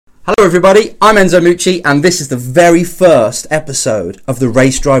Hello everybody, I'm Enzo Mucci and this is the very first episode of the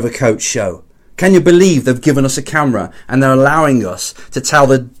Race Driver Coach Show. Can you believe they've given us a camera and they're allowing us to tell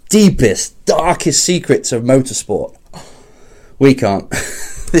the deepest, darkest secrets of motorsport? We can't.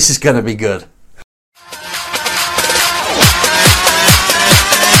 This is going to be good.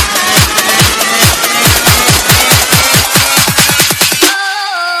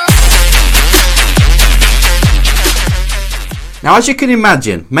 Now, as you can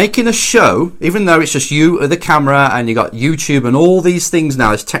imagine, making a show, even though it's just you at the camera and you got YouTube and all these things now,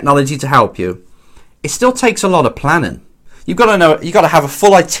 there's technology to help you, it still takes a lot of planning. You've got to have a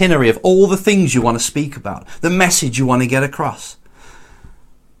full itinerary of all the things you want to speak about, the message you want to get across.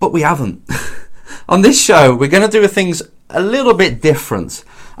 But we haven't. On this show, we're going to do things a little bit different.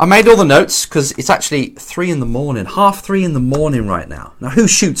 I made all the notes because it's actually 3 in the morning, 3:30 in the morning right now. Now, who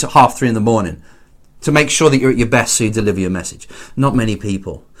shoots at 3:30 in the morning? To make sure that you're at your best so you deliver your message. Not many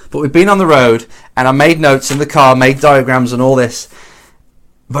people. But we've been on the road and I made notes in the car, made diagrams and all this.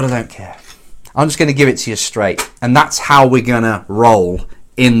 But I don't care. I'm just going to give it to you straight. And that's how we're going to roll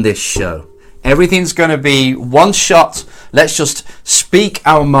in this show. Everything's going to be one shot. Let's just speak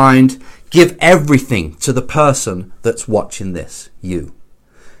our mind. Give everything to the person that's watching this, you.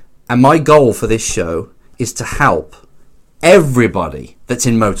 And my goal for this show is to help everybody that's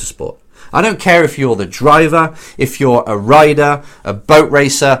in motorsport. I don't care if you're the driver, if you're a rider, a boat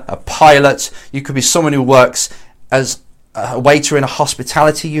racer, a pilot. You could be someone who works as a waiter in a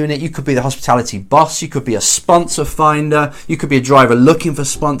hospitality unit. You could be the hospitality boss. You could be a sponsor finder. You could be a driver looking for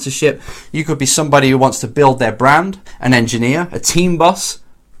sponsorship. You could be somebody who wants to build their brand, an engineer, a team boss.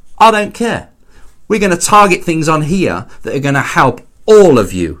 I don't care. We're going to target things on here that are going to help all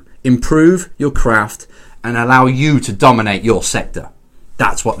of you improve your craft and allow you to dominate your sector.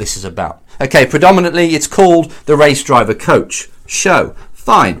 That's what this is about. Okay, predominantly it's called the Race Driver Coach Show.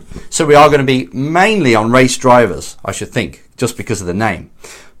 Fine. So we are going to be mainly on race drivers, I should think, just because of the name.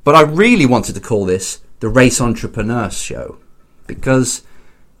 But I really wanted to call this the Race Entrepreneur Show because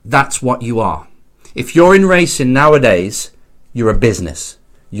that's what you are. If you're in racing nowadays, you're a business,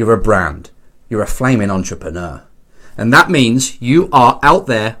 you're a brand, you're a flaming entrepreneur. And that means you are out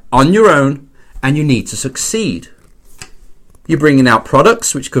there on your own and you need to succeed. You're bringing out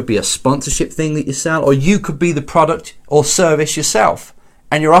products, which could be a sponsorship thing that you sell, or you could be the product or service yourself,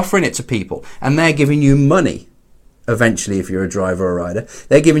 and you're offering it to people, and they're giving you money. Eventually, if you're a driver or a rider,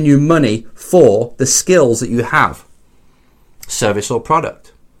 they're giving you money for the skills that you have, service or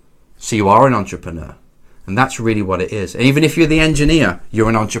product. So you are an entrepreneur, and that's really what it is. And even if you're the engineer, you're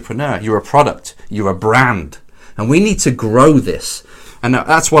an entrepreneur, you're a product, you're a brand, and we need to grow this. And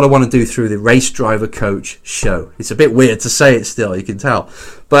that's what I want to do through the Race Driver Coach Show. It's a bit weird to say it still, you can tell.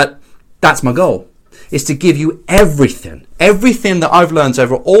 But that's my goal, is to give you everything that I've learned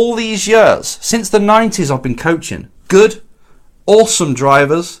over all these years. Since the 90s I've been coaching. Good, awesome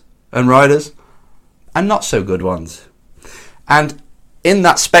drivers and riders, and not so good ones. And in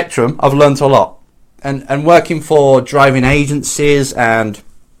that spectrum, I've learned a lot. And working for driving agencies and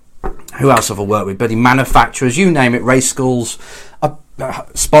who else have I worked with? Bloody manufacturers, you name it, race schools,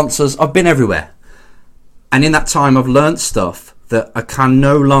 sponsors. I've been everywhere, and in that time I've learnt stuff that I can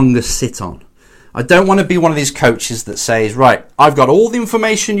no longer sit on. I don't want to be one of these coaches that says, right, I've got all the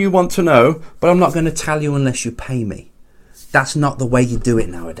information you want to know, but I'm not going to tell you unless you pay me. That's not the way you do it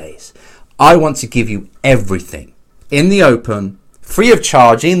nowadays. I want to give you everything in the open, free of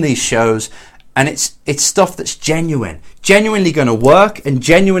charge in these shows, and it's stuff that's genuinely going to work, and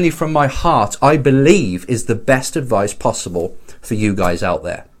genuinely from my heart I believe is the best advice possible for you guys out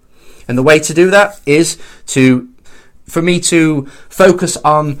there. And the way to do that is for me to focus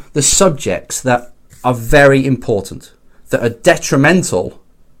on the subjects that are very important, that are detrimental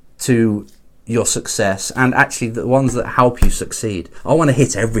to your success, and actually the ones that help you succeed. I want to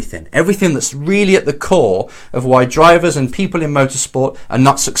hit everything that's really at the core of why drivers and people in motorsport are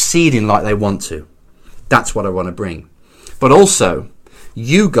not succeeding like they want to. That's what I want to bring. But also,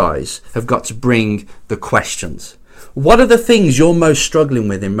 you guys have got to bring the questions. What are the things you're most struggling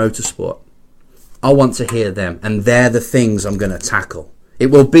with in motorsport? I want to hear them, and they're the things I'm going to tackle. It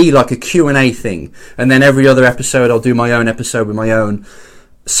will be like a Q&A thing, and then every other episode I'll do my own episode with my own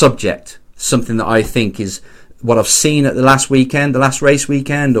subject, something that I think is what I've seen at the last race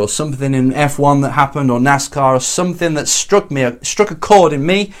weekend, or something in F1 that happened, or NASCAR, or something that struck a chord in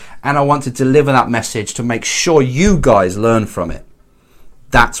me, and I want to deliver that message to make sure you guys learn from it.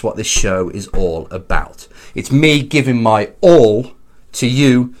 That's what this show is all about. It's me giving my all to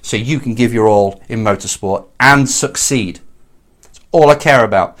you so you can give your all in motorsport and succeed. It's all I care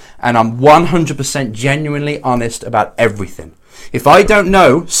about. And I'm 100% genuinely honest about everything. If I don't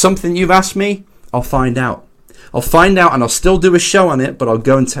know something you've asked me, I'll find out. I'll find out and I'll still do a show on it, but I'll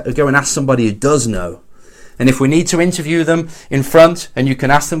go and ask somebody who does know. And if we need to interview them in front and you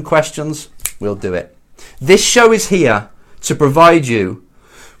can ask them questions, we'll do it. This show is here to provide you,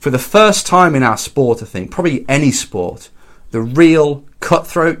 for the first time in our sport, I think, probably any sport, the real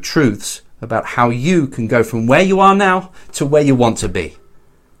cutthroat truths about how you can go from where you are now to where you want to be.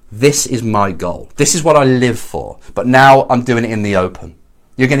 This is my goal. This is what I live for. But now I'm doing it in the open.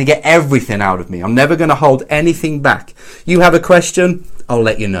 You're going to get everything out of me. I'm never going to hold anything back. You have a question, I'll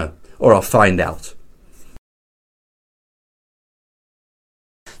let you know, or I'll find out.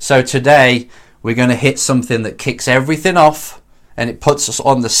 So today we're going to hit something that kicks everything off, and it puts us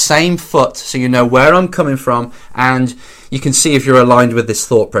on the same foot so you know where I'm coming from and you can see if you're aligned with this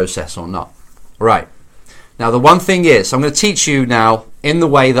thought process or not. Right. Now the one thing is, I'm going to teach you now in the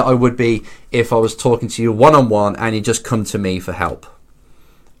way that I would be if I was talking to you one-on-one and you just come to me for help.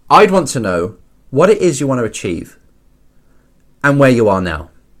 I'd want to know what it is you want to achieve and where you are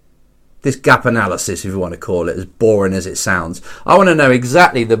now. This gap analysis, if you want to call it, as boring as it sounds. I want to know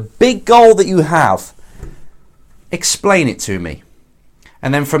exactly the big goal that you have. Explain it to me.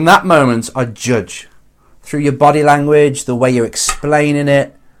 And then from that moment, I judge through your body language, the way you're explaining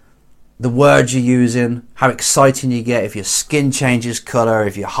it, the words you're using, how exciting you get, if your skin changes colour,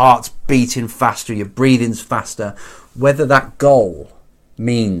 if your heart's beating faster, your breathing's faster, whether that goal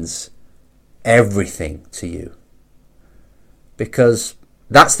means everything to you. Because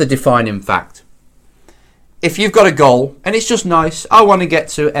that's the defining fact. If you've got a goal and it's just nice, I want to get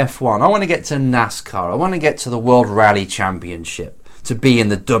to F1, I want to get to NASCAR, I want to get to the World Rally Championship, to be in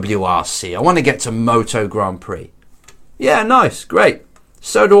the WRC, I want to get to Moto Grand Prix. Yeah, nice, great.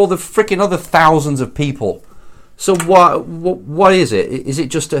 So do all the freaking other thousands of people. So what is it? Is it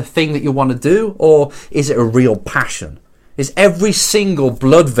just a thing that you want to do, or is it a real passion? Is every single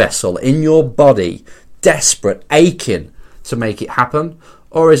blood vessel in your body desperate, aching to make it happen?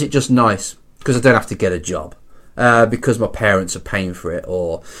 Or is it just nice because I don't have to get a job, because my parents are paying for it,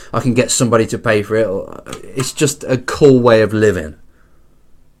 or I can get somebody to pay for it, or it's just a cool way of living?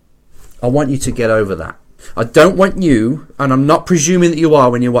 I want you to get over that. I don't want you, and I'm not presuming that you are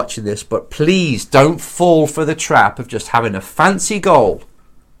when you're watching this, but please don't fall for the trap of just having a fancy goal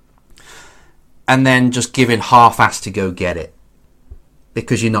and then just giving half-assed to go get it,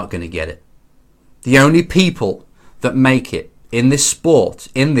 because you're not going to get it. The only people that make it in this sport,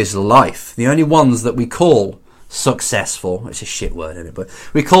 in this life, the only ones that we call successful, it's a shit word, isn't it? But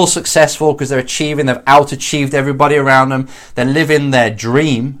we call successful because they've out-achieved everybody around them, they're living their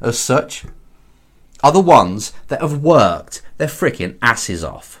dream as such, are the ones that have worked their freaking asses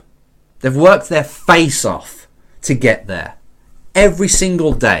off. They've worked their face off to get there. Every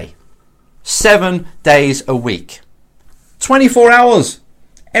single day. 7 days a week. 24 hours.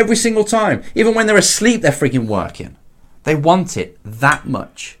 Every single time. Even when they're asleep, they're freaking working. They want it that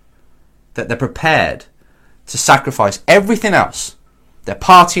much that they're prepared to sacrifice everything else. Their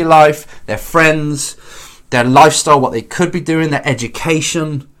party life, their friends, their lifestyle, what they could be doing, their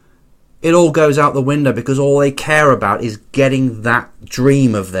education. It all goes out the window because all they care about is getting that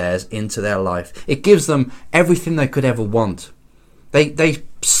dream of theirs into their life. It gives them everything they could ever want. They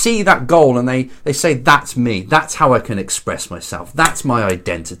see that goal and they say, that's me. That's how I can express myself. That's my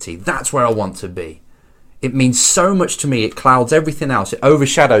identity. That's where I want to be. It means so much to me. It clouds everything else. It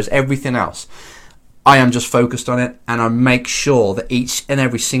overshadows everything else. I am just focused on it, and I make sure that each and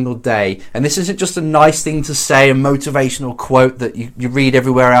every single day, and this isn't just a nice thing to say, a motivational quote that you read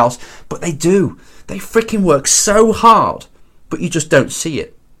everywhere else, but they do. They freaking work so hard, but you just don't see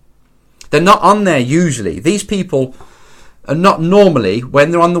it. They're not on there usually. These people are not normally, when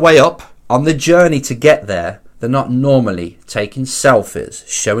they're on the way up, on the journey to get there, they're not normally taking selfies,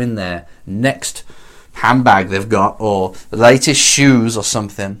 showing their next handbag they've got, or the latest shoes or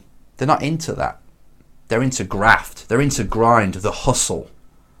something. They're not into that. They're into graft, they're into grind, the hustle.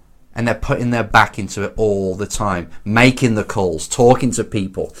 And they're putting their back into it all the time. Making the calls, talking to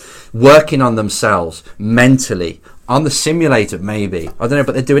people, working on themselves, mentally, on the simulator maybe. I don't know,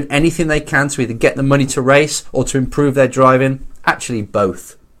 but they're doing anything they can to either get the money to race or to improve their driving. Actually,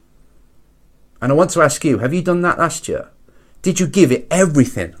 both. And I want to ask you, have you done that last year? Did you give it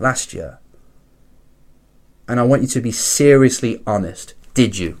everything last year? And I want you to be seriously honest.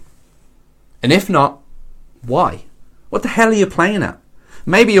 Did you? And if not, why? What the hell are you playing at?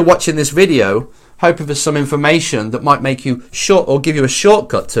 Maybe you're watching this video hoping for some information that might make you short or give you a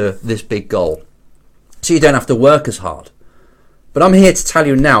shortcut to this big goal, so you don't have to work as hard. But I'm here to tell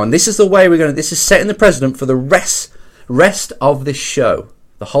you now, and this is the way this is setting the precedent for the rest of this show,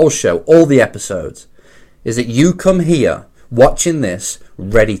 the whole show, all the episodes, is that you come here watching this,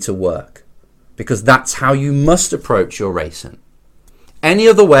 ready to work. Because that's how you must approach your racing. Any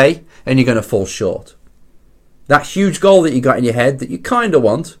other way, and you're going to fall short. That huge goal that you got in your head that you kind of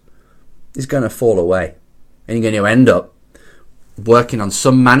want is going to fall away. And you're going to end up working on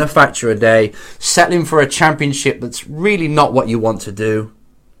some manufacturer day, settling for a championship that's really not what you want to do.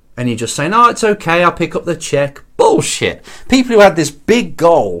 And you're just saying, oh, it's okay, I'll pick up the check. Bullshit. People who had this big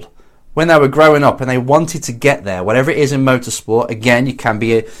goal when they were growing up and they wanted to get there, whatever it is in motorsport, again, you can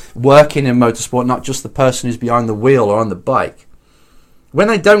be working in motorsport, not just the person who's behind the wheel or on the bike. When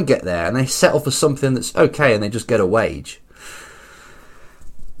they don't get there and they settle for something that's okay and they just get a wage,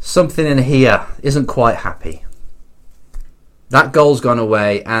 something in here isn't quite happy. That goal's gone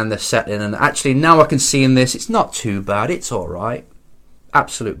away and they're settling, and actually now I can see in this, it's not too bad, it's alright.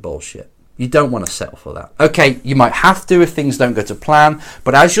 Absolute bullshit. You don't want to settle for that. Okay, you might have to if things don't go to plan,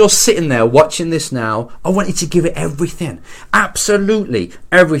 but as you're sitting there watching this now, I want you to give it everything. Absolutely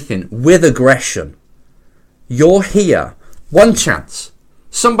everything, with aggression. You're here. One chance.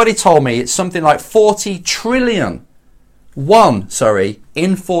 Somebody told me it's something like 40 trillion.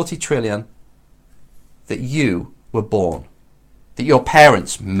 In 40 trillion that you were born. That your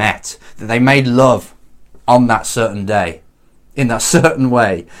parents met. That they made love on that certain day. In that certain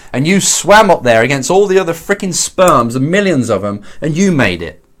way. And you swam up there against all the other freaking sperms, and millions of them, and you made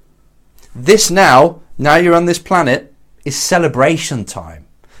it. This now you're on this planet, is celebration time.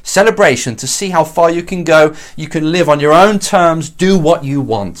 Celebration to see how far you can go. You can live on your own terms, do what you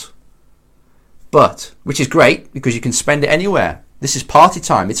want. But, which is great, because you can spend it anywhere. This is party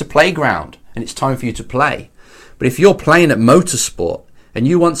time, it's a playground, and it's time for you to play. But if you're playing at motorsport, and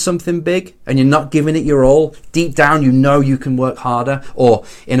you want something big, and you're not giving it your all, deep down you know you can work harder, or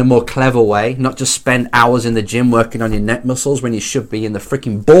in a more clever way, not just spend hours in the gym working on your neck muscles when you should be in the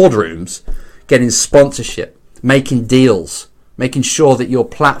freaking boardrooms, getting sponsorship, making deals, making sure that your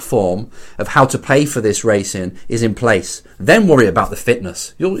platform of how to pay for this racing is in place. Then worry about the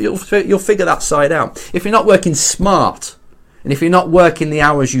fitness. You'll figure that side out. If you're not working smart, and if you're not working the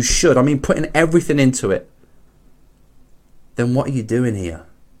hours you should, I mean putting everything into it, then what are you doing here?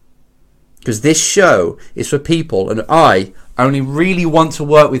 Because this show is for people, and I only really want to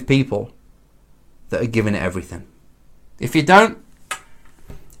work with people that are giving it everything. If you don't,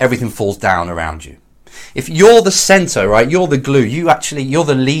 everything falls down around you. If you're the center, right, you're the glue, you're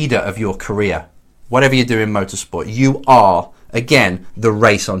the leader of your career. Whatever you do in motorsport, you are, again, the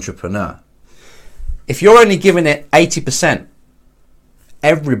race entrepreneur. If you're only giving it 80%,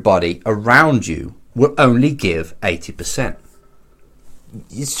 everybody around you will only give 80%.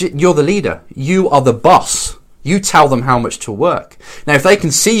 You're the leader. You are the boss. You tell them how much to work. Now, if they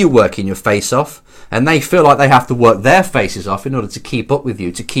can see you working your face off, and they feel like they have to work their faces off in order to keep up with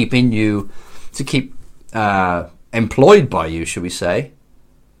you, to keep employed by you, should we say,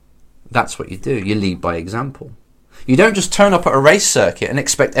 that's what you do. You lead by example. You don't just turn up at a race circuit and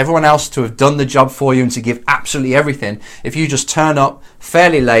expect everyone else to have done the job for you and to give absolutely everything. If you just turn up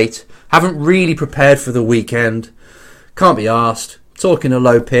fairly late, haven't really prepared for the weekend, can't be arsed, talking a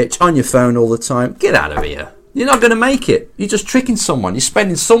low pitch, on your phone all the time, get out of here. You're not going to make it. You're just tricking someone. You're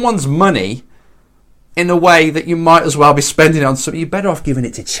spending someone's money in a way that you might as well be spending it on something. You're better off giving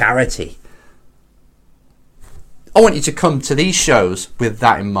it to charity. I want you to come to these shows with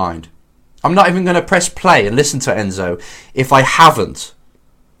that in mind. I'm not even going to press play and listen to Enzo if I haven't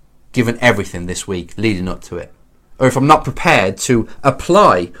given everything this week leading up to it. Or if I'm not prepared to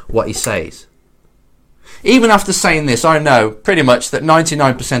apply what he says. Even after saying this, I know pretty much that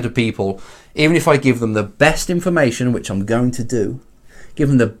 99% of people, even if I give them the best information, which I'm going to do, give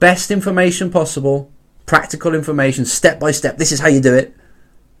them the best information possible, practical information, step by step, this is how you do it,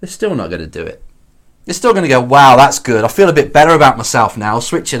 they're still not going to do it. They're still going to go, wow, that's good. I feel a bit better about myself now.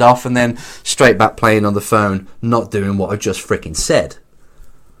 Switch it off and then straight back playing on the phone, not doing what I just freaking said.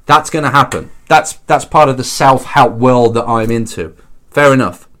 That's going to happen. That's part of the self-help world that I'm into. Fair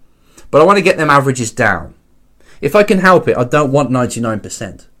enough. But I want to get them averages down. If I can help it, I don't want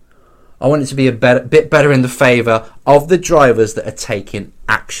 99%. I want it to be a bit better in the favour of the drivers that are taking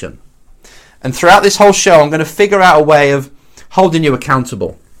action. And throughout this whole show, I'm going to figure out a way of holding you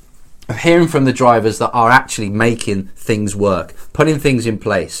accountable. Of hearing from the drivers that are actually making things work, putting things in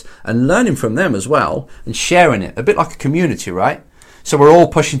place, and learning from them as well, and sharing it. A bit like a community, right? So we're all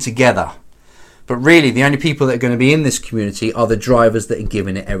pushing together. But really, the only people that are going to be in this community are the drivers that are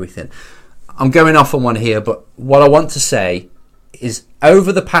giving it everything. I'm going off on one here, but what I want to say is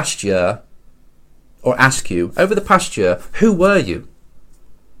over the past year, or ask you, over the past year, who were you?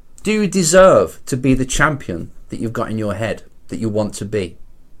 Do you deserve to be the champion that you've got in your head, that you want to be?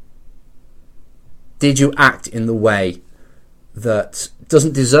 Did you act in the way that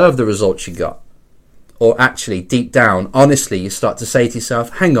doesn't deserve the results you got. Or actually, deep down, honestly, you start to say to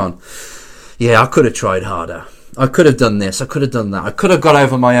yourself, hang on, yeah, I could have tried harder. I could have done this, I could have done that. I could have got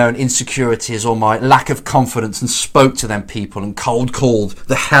over my own insecurities or my lack of confidence and spoke to them people and cold called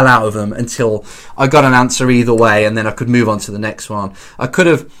the hell out of them until I got an answer either way, and then I could move on to the next one. I could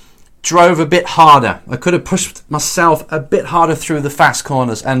have drove a bit harder. I could have pushed myself a bit harder through the fast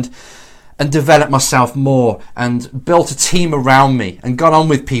corners and developed myself more and built a team around me and got on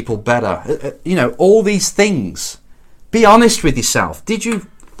with people better. You know, all these things. Be honest with yourself. Did you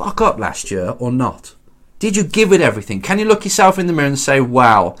fuck up last year or not? Did you give it everything? Can you look yourself in the mirror and say,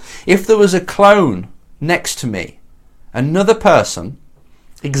 wow, if there was a clone next to me, another person,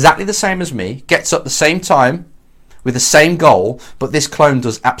 exactly the same as me, gets up the same time with the same goal, but this clone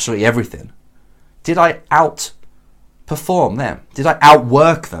does absolutely everything. Did I outperform them? Did I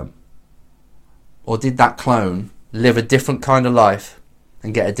outwork them? Or did that clone live a different kind of life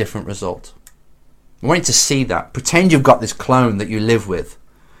and get a different result? I want you to see that. Pretend you've got this clone that you live with.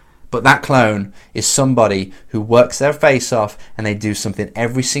 But that clone is somebody who works their face off and they do something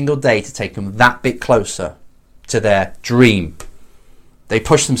every single day to take them that bit closer to their dream. They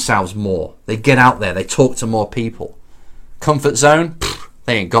push themselves more. They get out there. They talk to more people. Comfort zone? Pfft,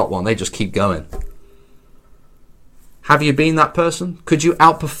 they ain't got one. They just keep going. Have you been that person? Could you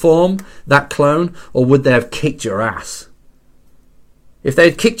outperform that clone, or would they have kicked your ass? If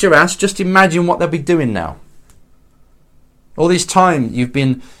they'd kicked your ass, just imagine what they'll be doing now. All this time you've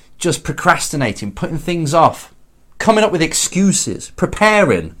been just procrastinating, putting things off, coming up with excuses,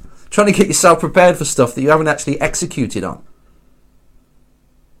 preparing, trying to get yourself prepared for stuff that you haven't actually executed on.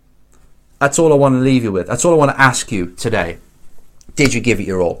 That's all I want to leave you with. That's all I want to ask you today. Did you give it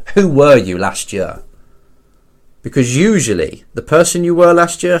your all? Who were you last year? Because usually the person you were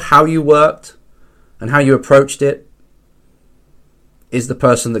last year, how you worked and how you approached it, is the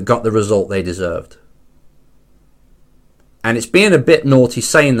person that got the result they deserved. And it's being a bit naughty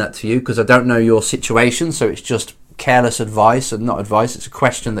saying that to you because I don't know your situation, so it's just careless advice, and not advice, it's a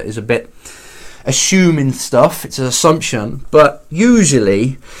question that is a bit assuming stuff, it's an assumption. But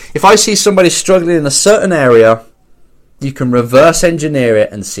usually, if I see somebody struggling in a certain area, you can reverse engineer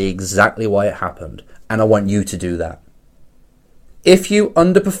it and see exactly why it happened. And I want you to do that. If you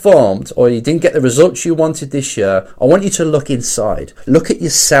underperformed or you didn't get the results you wanted this year, I want you to look inside. Look at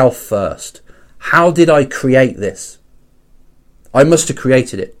yourself first. How did I create this? I must have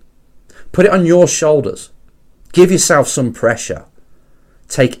created it. Put it on your shoulders. Give yourself some pressure.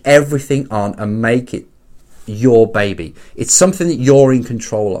 Take everything on and make it your baby. It's something that you're in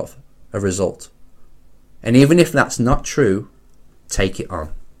control of, a result. And even if that's not true, take it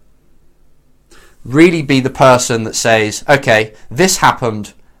on. Really be the person that says, okay, this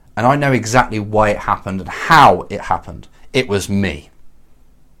happened and I know exactly why it happened and how it happened. It was me.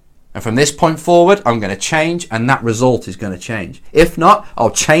 And from this point forward, I'm going to change, and that result is going to change. If not,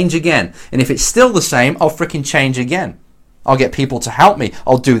 I'll change again. And if it's still the same, I'll freaking change again. I'll get people to help me.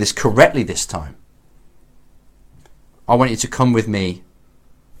 I'll do this correctly this time. I want you to come with me.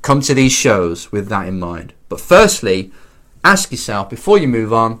 Come to these shows with that in mind. But firstly, ask yourself, before you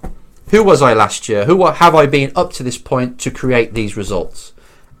move on, who was I last year? Who have I been up to this point to create these results?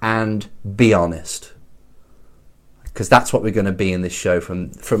 And be honest. Because that's what we're going to be in this show.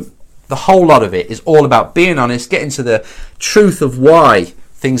 From the whole lot of it is all about being honest, getting to the truth of why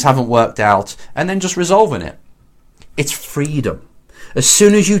things haven't worked out, and then just resolving it. It's freedom. As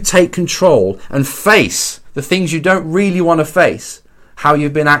soon as you take control and face the things you don't really want to face, how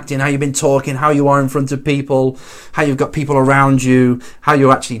you've been acting, how you've been talking, how you are in front of people, how you've got people around you, how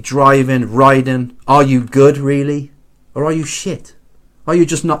you're actually driving, riding. Are you good really? Or are you shit? Are you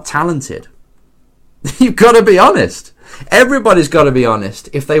just not talented? You've got to be honest. Everybody's got to be honest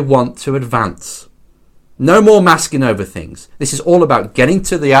if they want to advance. No more masking over things. This is all about getting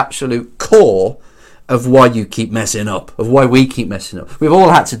to the absolute core of why you keep messing up, of why we keep messing up. We've all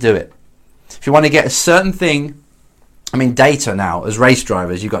had to do it. If you want to get a certain thing, I mean, data now, as race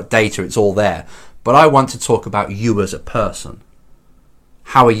drivers, you've got data, it's all there. But I want to talk about you as a person.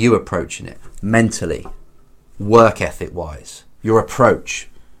 How are you approaching it? Mentally, work ethic-wise, your approach,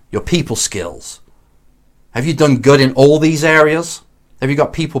 your people skills. Have you done good in all these areas? Have you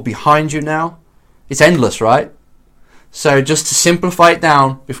got people behind you now? It's endless, right? So just to simplify it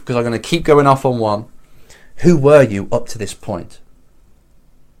down, because I'm going to keep going off on one, who were you up to this point?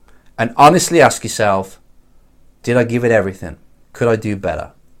 And honestly ask yourself, did I give it everything? Could I do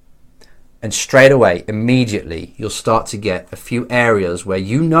better? And straight away, immediately, you'll start to get a few areas where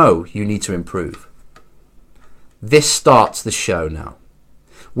you know you need to improve. This starts the show now.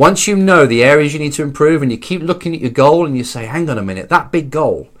 Once you know the areas you need to improve and you keep looking at your goal and you say, hang on a minute, that big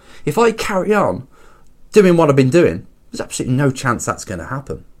goal, if I carry on doing what I've been doing, there's absolutely no chance that's going to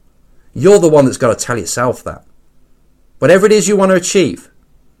happen. You're the one that's got to tell yourself that. Whatever it is you want to achieve,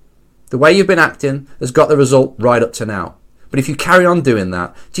 the way you've been acting has got the result right up to now. But if you carry on doing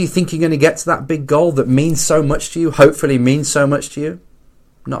that, do you think you're going to get to that big goal that means so much to you, hopefully means so much to you?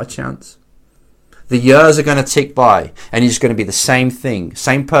 Not a chance. The years are going to tick by and you're just going to be the same thing,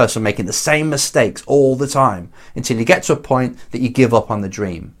 same person making the same mistakes all the time until you get to a point that you give up on the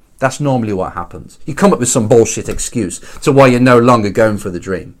dream. That's normally what happens. You come up with some bullshit excuse to why you're no longer going for the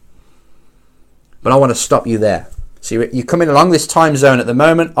dream. But I want to stop you there. So you're coming along this time zone at the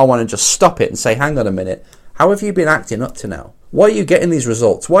moment. I want to just stop it and say, hang on a minute. How have you been acting up to now? Why are you getting these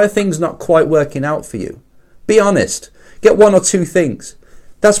results? Why are things not quite working out for you? Be honest. Get one or two things.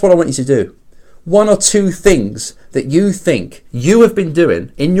 That's what I want you to do. One or two things that you think you have been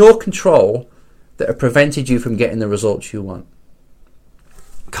doing in your control that have prevented you from getting the results you want.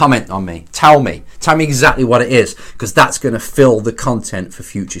 Comment on me. Tell me exactly what it is, because that's going to fill the content for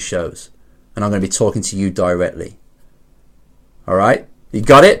future shows. And I'm going to be talking to you directly. All right? You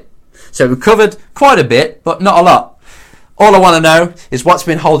got it? So we've covered quite a bit, but not a lot. All I want to know is what's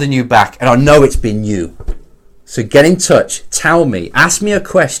been holding you back, and I know it's been you. So get in touch, tell me, ask me a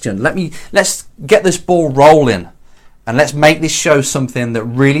question. Let's get this ball rolling and let's make this show something that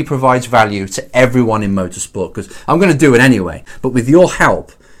really provides value to everyone in motorsport, because I'm going to do it anyway, but with your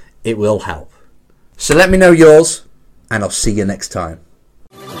help, it will help. So let me know yours and I'll see you next time.